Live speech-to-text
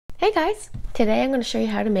Hey guys, today I'm going to show you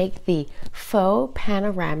how to make the Faux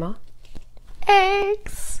Panorama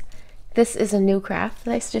Eggs. This is a new craft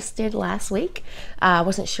that I just did last week. I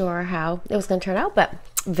wasn't sure how it was going to turn out, but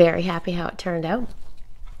very happy how it turned out.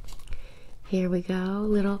 Here we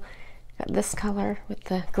go, got this color with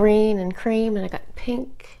the green and cream, and I got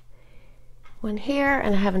pink one here,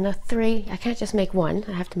 and I have enough 3. I can't just make one,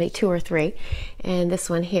 I have to make 2 or 3. And this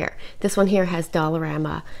one here has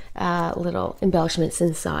Dollarama little embellishments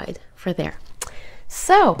inside for there.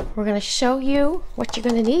 So we're going to show you what you're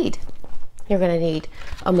going to need. You're going to need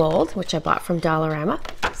a mold, which I bought from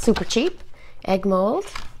Dollarama, super cheap, egg mold.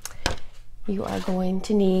 You are going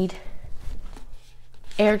to need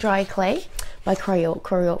air dry clay by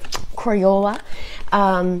Crayola.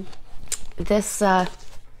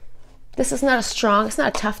 This is not a strong, it's not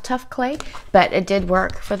a tough clay, but it did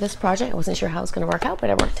work for this project. I wasn't sure how it was going to work out, but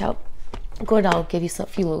it worked out good. I'll give you a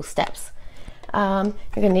few little steps. You're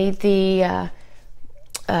going to need the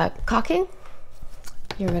caulking.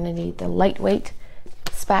 You're going to need the lightweight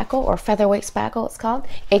spackle, or featherweight spackle it's called,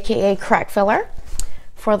 aka crack filler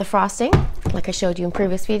for the frosting, like I showed you in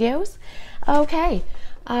previous videos. Okay,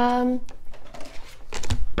 so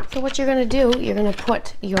what you're going to do, you're going to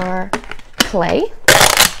put your clay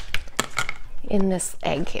in this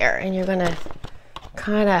egg here, and you're going to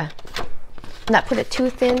kind of not put it too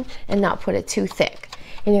thin and not put it too thick,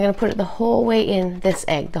 and you're going to put it the whole way in this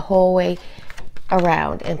egg, the whole way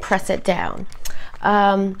around, and press it down.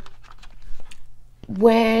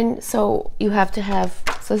 So you have to have,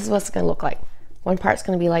 so this is what it's going to look like. One part's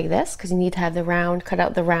going to be like this, because you need to have the round, cut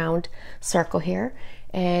out the round circle here,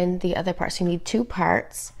 and the other part, so you need 2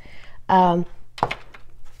 parts. So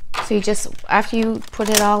you just, after you put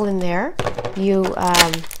it all in there, you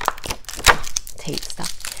tape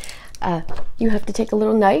stuff. You have to take a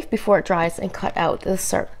little knife before it dries and cut out the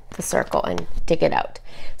circle and dig it out.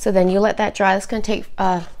 So then you let that dry. It's going to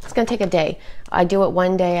take a day. I do it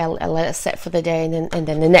one day. I let it set for the day, and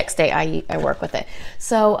then the next day I work with it.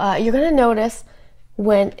 So you're going to notice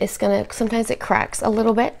when it's going to, sometimes it cracks a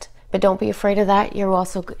little bit, but don't be afraid of that. You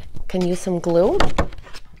also can use some glue.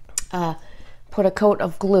 Put a coat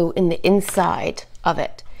of glue in the inside of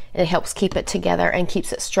it, and it helps keep it together and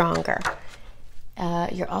keeps it stronger.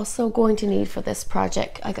 You're also going to need for this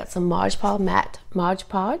project, I got some Modge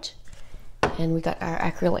Podge, and we got our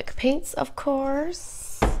acrylic paints, of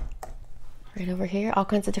course, right over here, all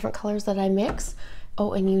kinds of different colors that I mix.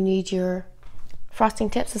 Oh, and you need your frosting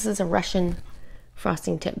tips. This is a Russian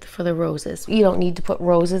frosting tip for the roses. You don't need to put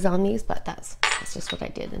roses on these, but that's just what I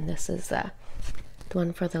did, and this is the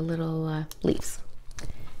one for the little leaves.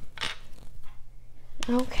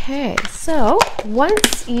 Okay, so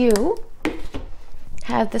once you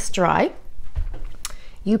have this dry,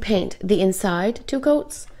 you paint the inside 2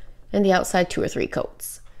 coats and the outside 2 or 3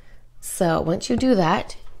 coats. So once you do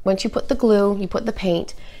that, once you put the glue, you put the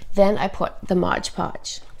paint, then I put the Modge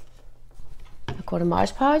Podge. I put a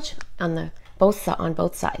Modge Podge on both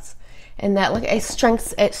sides, and that it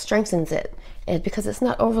strengthens it. Because it's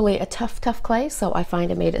not overly a tough clay, so I find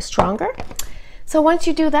it made it stronger. So once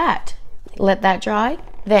you do that, let that dry,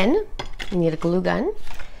 then you need a glue gun.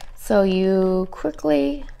 So you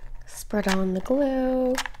quickly spread on the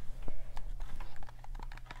glue,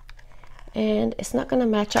 and it's not going to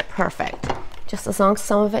match up perfect, just as long as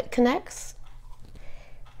some of it connects.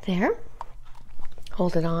 There,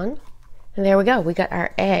 hold it on, and there we go, we got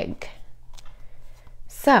our egg.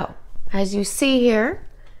 So as you see here,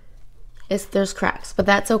 there's cracks, but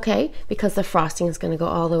that's okay because the frosting is going to go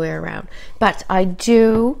all the way around. But I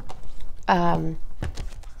do put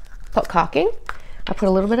caulking. I put a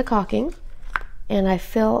little bit of caulking, and I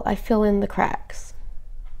fill in the cracks.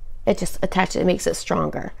 It just attaches it, makes it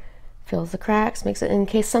stronger. Fills the cracks, makes it, in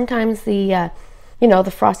case sometimes the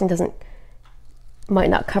the frosting might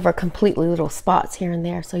not cover completely, little spots here and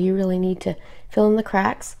there. So you really need to fill in the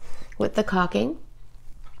cracks with the caulking.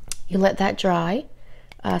 You let that dry.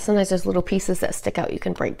 Sometimes there's little pieces that stick out. You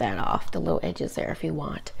can break that off, the little edges there if you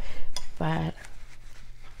want, but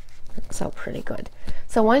it looks out pretty good.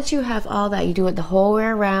 So once you have all that, you do it the whole way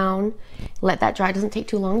around, let that dry. It doesn't take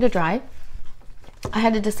too long to dry. I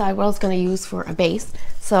had to decide what I was going to use for a base,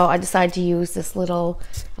 so I decided to use this little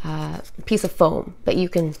piece of foam, but you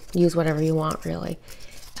can use whatever you want really.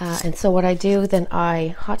 And so what I do, then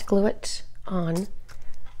I hot glue it on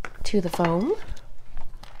to the foam.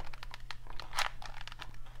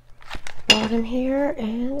 Bottom here,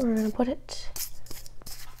 and we're going to put it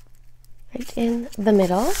right in the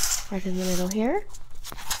middle here.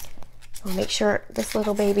 I'll make sure this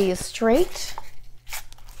little baby is straight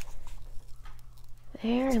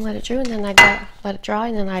there, and let it dry, and then I let it dry,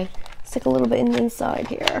 and then I stick a little bit in the inside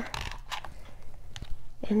here.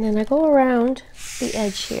 And then I go around the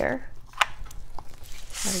edge here.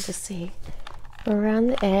 Try to just see. Go around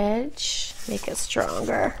the edge, make it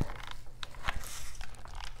stronger.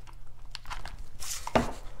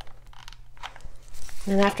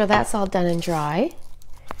 And after that's all done and dry,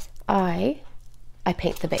 I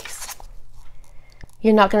paint the base.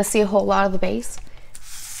 You're not going to see a whole lot of the base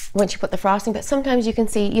once you put the frosting, but sometimes you can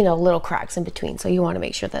see, you know, little cracks in between, so you want to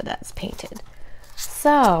make sure that that's painted.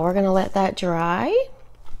 So we're going to let that dry.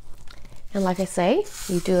 And like I say,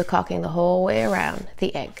 you do the caulking the whole way around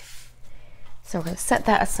the egg. So we're going to set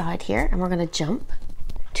that aside here, and we're going to jump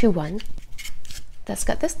to one that's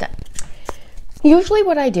got this done. Usually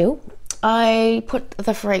what I do, I put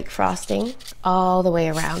the fake frosting all the way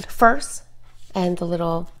around first, and the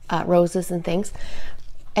little roses and things,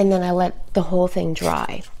 and then I let the whole thing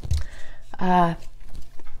dry. And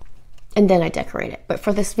then I decorate it. But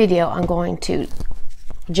for this video, I'm going to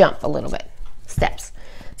jump a little bit, steps.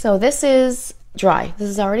 So this is dry. This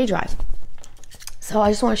is already dry. So I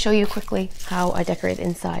just want to show you quickly how I decorate the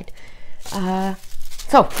inside.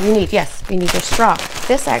 So you need your straw.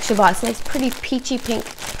 This I actually bought, it's a nice pretty peachy pink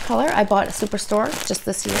color. I bought at Superstore just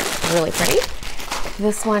this year, really pretty.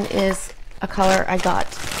 This one is a color I got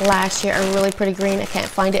last year, a really pretty green. I can't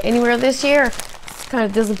find it anywhere this year. It's kind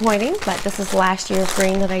of disappointing, but this is last year's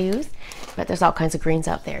green that I used. But there's all kinds of greens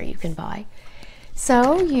out there you can buy.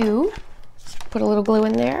 So you put a little glue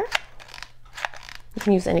in there. You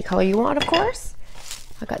can use any color you want, of course.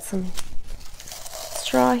 I got some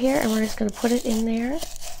straw here, and we're just going to put it in there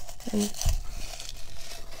and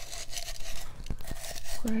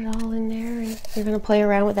put it all in there, and you're going to play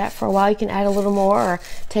around with that for a while. You can add a little more or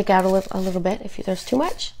take out a little bit if there's too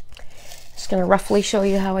much. Just going to roughly show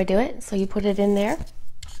you how I do it. So you put it in there.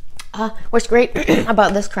 What's great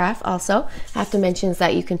about this craft also, I have to mention, is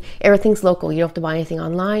that everything's local. You don't have to buy anything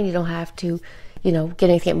online. You don't have to, you know, get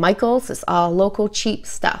anything at Michael's. It's all local, cheap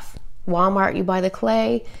stuff. Walmart, you buy the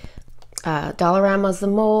clay. Dollarama's the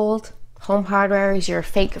mold. Home Hardware is your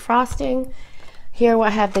fake frosting. Here I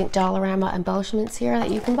have the Dollarama embellishments here that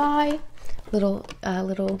you can buy. Little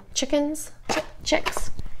chicks.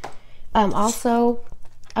 Also,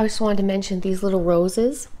 I just wanted to mention these little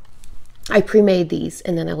roses. I pre-made these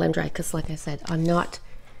and then I let them dry because, like I said, I'm not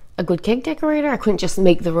a good cake decorator. I couldn't just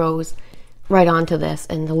make the rose right onto this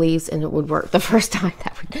and the leaves and it would work the first time.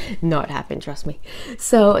 That would not happen, trust me.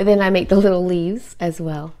 So then I make the little leaves as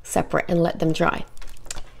well separate and let them dry.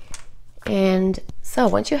 And so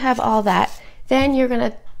once you have all that, then you're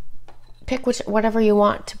gonna pick whatever you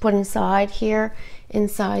want to put inside here.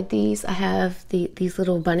 Inside these, I have these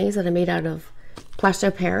little bunnies that I made out of plaster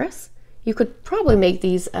of Paris. You could probably make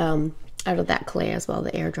these out of that clay as well,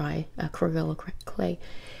 the air dry Crayola clay.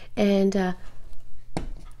 And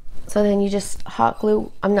so then you just hot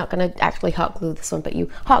glue. I'm not going to actually hot glue this one, but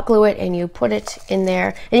you hot glue it and you put it in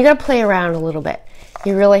there. And you got to play around a little bit.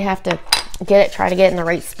 You really have to try to get it in the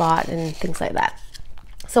right spot and things like that.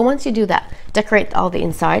 So once you do that, decorate all the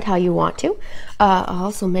inside how you want to. I'll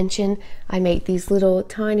also mention I make these little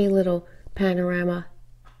tiny little panorama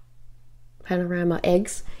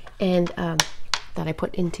eggs, and that I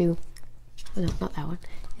put into, no, not that one,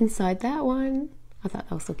 inside that one. I thought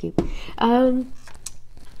that was so cute.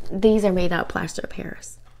 These are made out of plaster of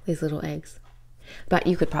Paris, these little eggs. But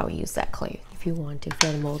you could probably use that clay if you want to. If you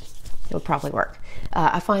had a mold, it would probably work.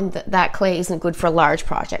 I find that clay isn't good for large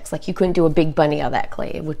projects. Like you couldn't do a big bunny out of that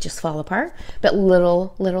clay. It would just fall apart. But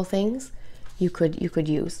little things you could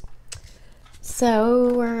use.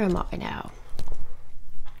 So where am I now?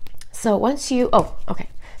 So once you, oh, okay.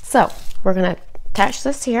 So we're gonna attach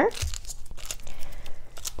this here.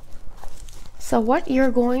 So what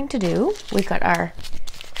you're going to do, we've got our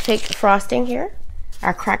fake frosting here,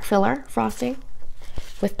 our crack filler frosting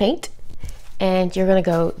with paint, and you're gonna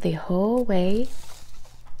go the whole way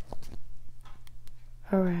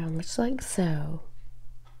around, just like so.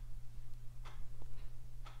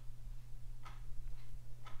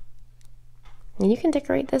 And you can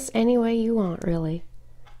decorate this any way you want, really.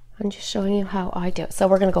 I'm just showing you how I do it. So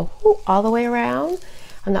we're gonna go all the way around.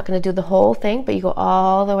 I'm not gonna do the whole thing, but you go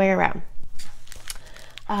all the way around.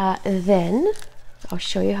 Then I'll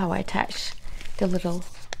show you how I attach the little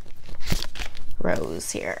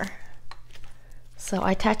rose here. So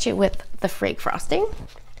I attach it with the fake frosting,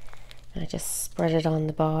 and I just spread it on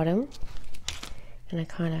the bottom, and I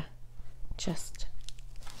kind of just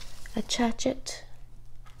attach it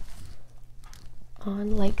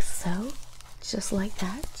on like so, just like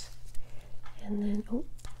that. And then, oh,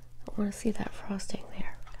 I want to see that frosting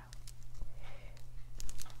there.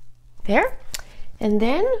 There. And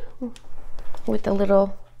then with the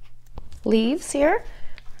little leaves here.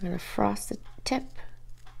 We're going to frost the tip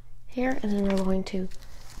here, and then we're going to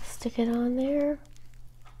stick it on there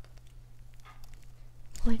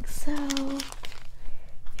like so.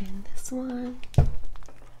 And this one.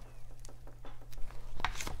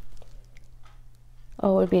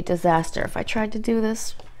 Oh, it would be a disaster if I tried to do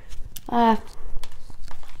this,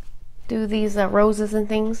 do these roses and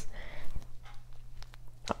things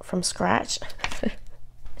from scratch.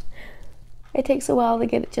 It takes a while to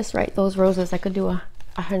get it just right. Those roses, I could do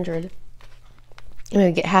 100.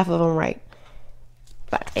 Maybe get half of them right.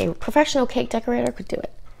 But a professional cake decorator could do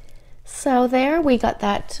it. So there, we got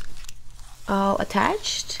that all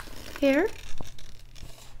attached here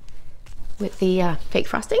with the fake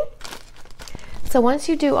frosting. So once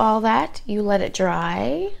you do all that, you let it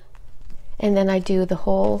dry, and then I do the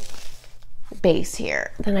whole base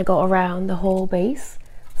here. Then I go around the whole base,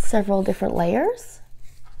 several different layers,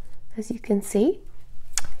 as you can see.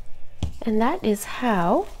 And that is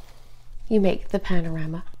how you make the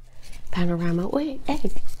panorama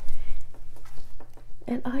egg.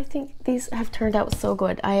 And I think these have turned out so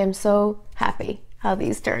good. I am so happy how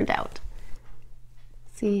these turned out.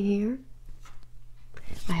 See here?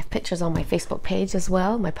 I have pictures on my Facebook page as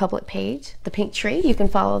well, my public page, the pink tree. You can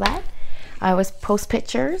follow that. I always post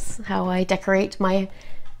pictures, how I decorate my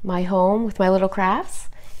home with my little crafts,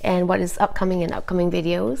 and what is upcoming in upcoming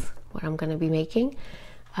videos, what I'm going to be making.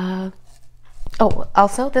 Oh,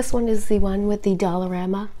 also, this one is the one with the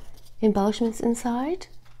Dollarama embellishments inside.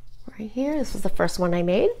 Right here. This was the first one I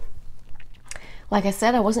made. Like I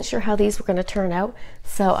said, I wasn't sure how these were going to turn out,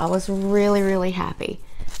 so I was really, really happy.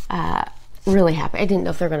 Really happy. I didn't know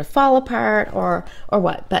if they're going to fall apart or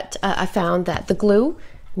what, but I found that the glue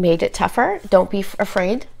made it tougher. Don't be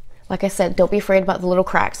afraid. Like I said, don't be afraid about the little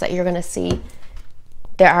cracks that you're going to see.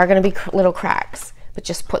 There are going to be little cracks, but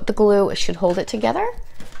just put the glue. It should hold it together.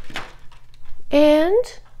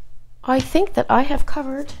 And I think that I have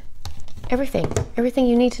covered everything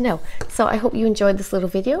you need to know. So I hope you enjoyed this little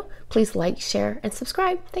video. Please like, share, and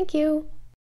subscribe. Thank you.